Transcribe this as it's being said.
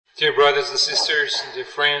Dear brothers and sisters and dear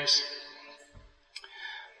friends,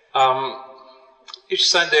 each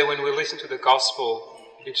Sunday when we listen to the gospel,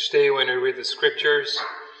 each day when we read the scriptures,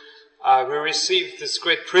 we receive this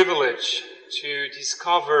great privilege to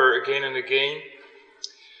discover again and again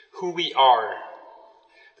who we are.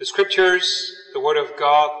 The scriptures, the Word of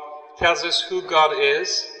God, tells us who God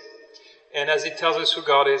is, and as it tells us who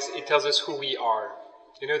God is, it tells us who we are.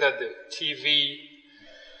 You know that the TV,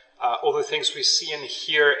 all the things we see and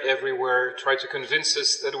hear everywhere try to convince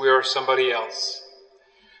us that we are somebody else.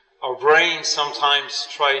 Our brain sometimes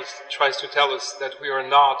tries to tell us that we are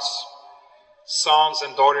not sons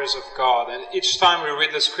and daughters of God. And each time we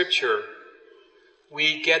read the scripture,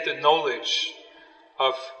 we get the knowledge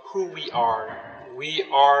of who we are. We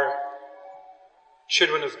are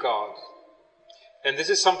children of God. And this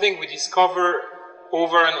is something we discover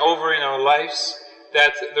over and over in our lives,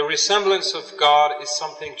 that the resemblance of God is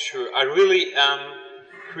something true. I really am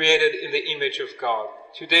created in the image of God.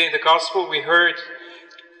 Today in the gospel we heard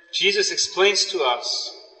Jesus explains to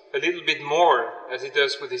us a little bit more, as he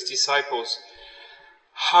does with his disciples,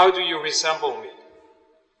 how do you resemble me?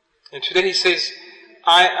 And today he says,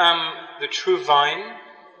 I am the true vine,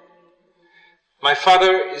 my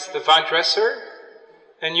Father is the vine dresser,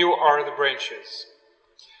 and you are the branches.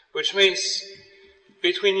 Which means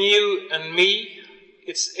between you and me,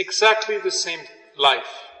 it's exactly the same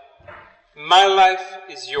life. My life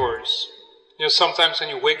is yours. You know, sometimes when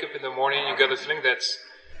you wake up in the morning, you get the feeling that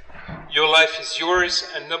your life is yours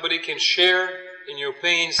and nobody can share in your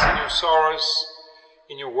pains, in your sorrows,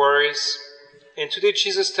 in your worries. And today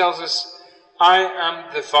Jesus tells us, I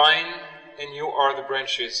am the vine and you are the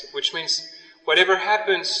branches. Which means whatever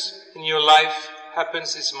happens in your life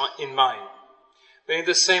happens in mine. But in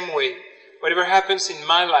the same way, whatever happens in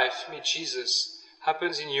my life, me Jesus,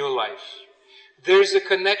 happens in your life. There's a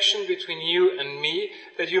connection between you and me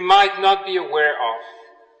that you might not be aware of.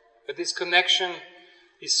 But this connection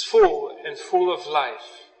is full and full of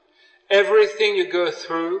life. Everything you go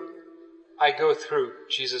through, I go through,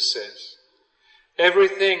 Jesus says.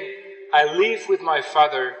 Everything I leave with my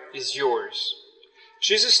Father is yours.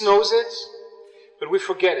 Jesus knows it, but we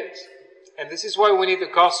forget it. And this is why we need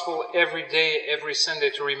the gospel every day, every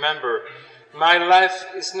Sunday to remember. My life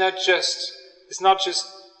is not just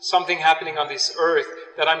something happening on this earth,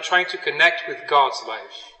 that I'm trying to connect with God's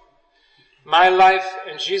life. My life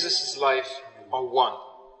and Jesus' life are one.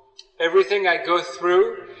 Everything I go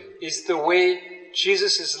through is the way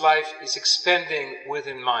Jesus' life is expanding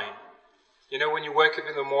within mine. You know, when you wake up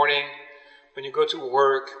in the morning, when you go to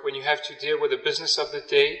work, when you have to deal with the business of the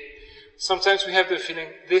day, sometimes we have the feeling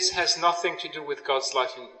this has nothing to do with God's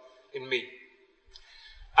life in me.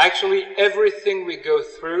 Actually, everything we go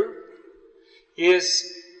through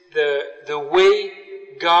is the way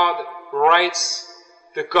God writes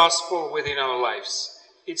the gospel within our lives.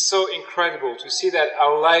 It's so incredible to see that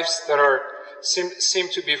our lives that seem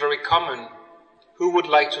to be very common. Who would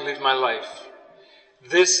like to live my life?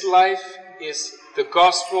 This life is the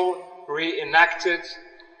gospel reenacted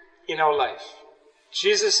in our life.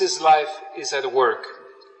 Jesus' life is at work.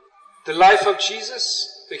 The life of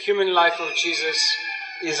Jesus, the human life of Jesus,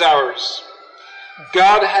 is ours.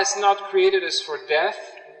 God has not created us for death.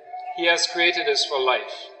 He has created us for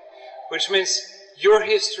life. Which means your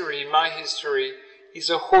history, my history, is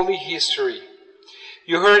a holy history.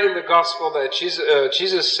 You heard in the gospel that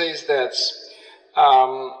Jesus says that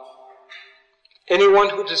anyone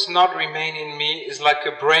who does not remain in me is like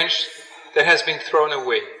a branch that has been thrown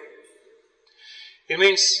away. It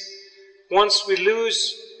means once we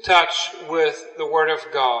lose touch with the Word of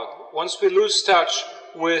God, once we lose touch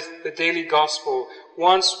with the daily gospel,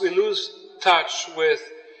 once we lose touch with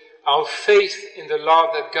our faith in the love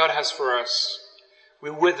that God has for us, we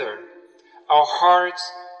wither. Our heart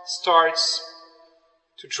starts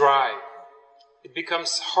to dry. It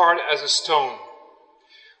becomes hard as a stone.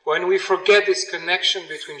 When we forget this connection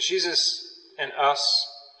between Jesus and us,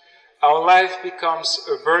 our life becomes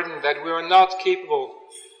a burden that we are not capable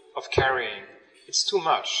of carrying. It's too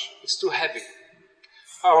much. It's too heavy.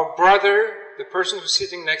 Our brother, the person who's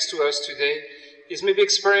sitting next to us today, is maybe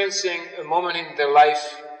experiencing a moment in their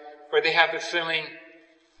life where they have the feeling,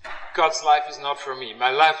 God's life is not for me.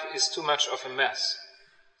 My life is too much of a mess.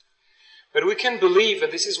 But we can believe,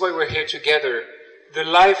 and this is why we're here together, the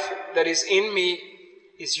life that is in me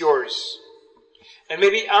is yours. And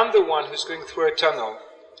maybe I'm the one who's going through a tunnel.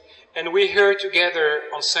 And we're here together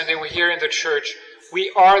on Sunday, we're here in the church.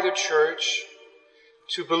 We are the church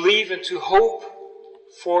to believe and to hope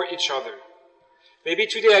for each other. Maybe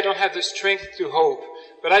today I don't have the strength to hope,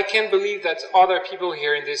 but I can believe that other people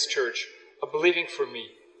here in this church are believing for me,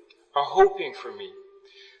 are hoping for me.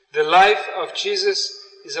 The life of Jesus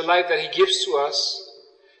is a life that he gives to us,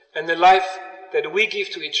 and the life that we give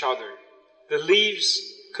to each other. The leaves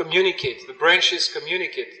communicate, the branches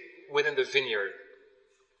communicate within the vineyard.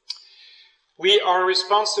 We are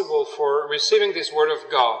responsible for receiving this Word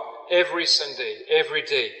of God every Sunday, every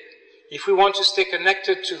day. If we want to stay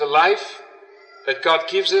connected to the life that God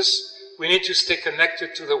gives us, we need to stay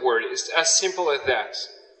connected to the Word. It's as simple as that.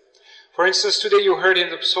 For instance, today you heard in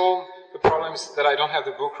the psalm, the problem is that I don't have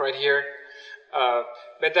the book right here,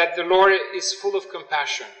 but that the Lord is full of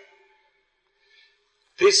compassion.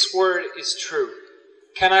 This word is true.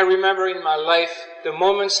 Can I remember in my life the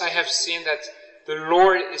moments I have seen that the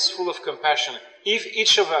Lord is full of compassion? If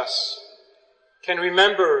each of us can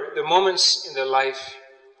remember the moments in their life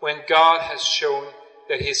when God has shown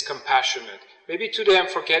that He is compassionate. Maybe today I'm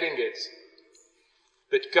forgetting it.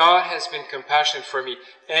 But God has been compassionate for me,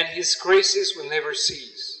 and His graces will never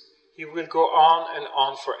cease. He will go on and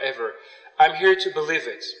on forever. I'm here to believe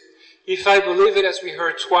it. If I believe it, as we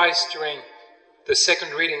heard twice during the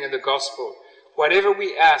second reading in the Gospel, whatever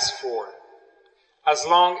we ask for, as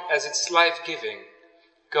long as it's life-giving,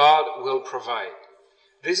 God will provide.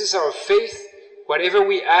 This is our faith. Whatever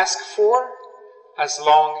we ask for, as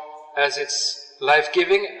long as it's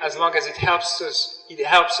life-giving, as long as it helps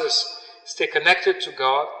us stay connected to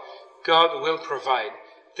God, God will provide.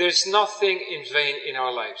 There's nothing in vain in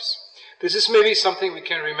our lives. This is maybe something we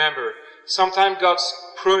can remember. Sometimes God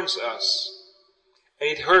prunes us, and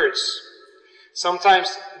it hurts.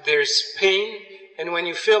 Sometimes there's pain, and when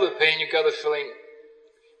you feel the pain, you got the feeling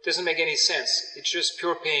it doesn't make any sense. It's just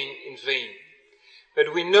pure pain in vain.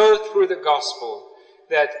 But we know through the gospel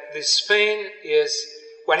that this pain is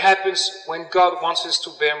what happens when God wants us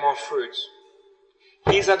to bear more fruit.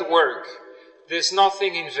 He's at work. There's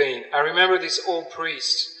nothing in vain. I remember this old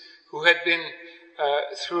priest who had been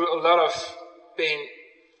through a lot of pain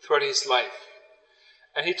throughout his life.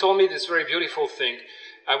 And he told me this very beautiful thing.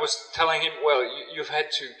 I was telling him, well, you've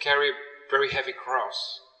had to carry a very heavy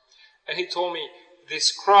cross. And he told me,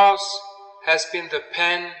 this cross has been the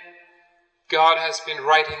pen God has been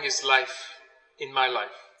writing His life in my life.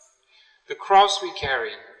 The cross we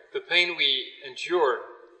carry, the pain we endure,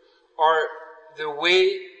 are the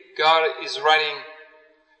way God is writing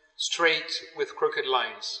straight with crooked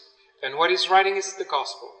lines. And what He's writing is the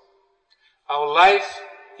gospel. Our life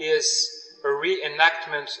is a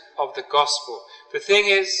reenactment of the gospel. The thing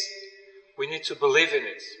is, we need to believe in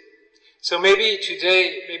it. So maybe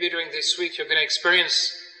today, maybe during this week, you're going to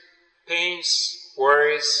experience pains,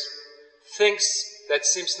 worries, things that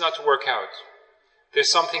seems not to work out.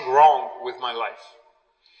 There's something wrong with my life.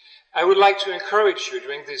 I would like to encourage you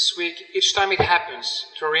during this week, each time it happens,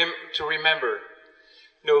 to remember,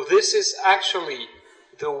 no, this is actually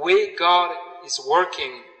the way God is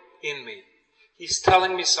working in me. He's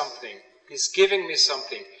telling me something. He's giving me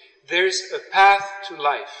something. There's a path to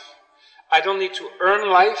life. I don't need to earn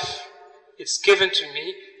life. It's given to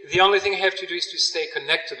me. The only thing I have to do is to stay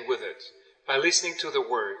connected with it by listening to the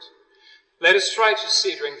Word. Let us try to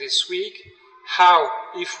see during this week how,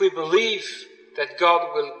 if we believe that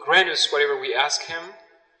God will grant us whatever we ask Him,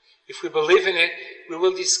 if we believe in it, we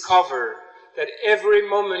will discover that every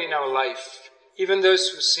moment in our life, even those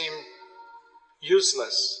who seem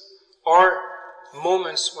useless, are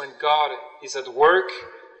moments when God is at work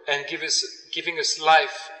and giving us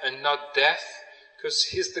life and not death, because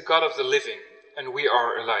He's the God of the living and we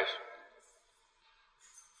are alive.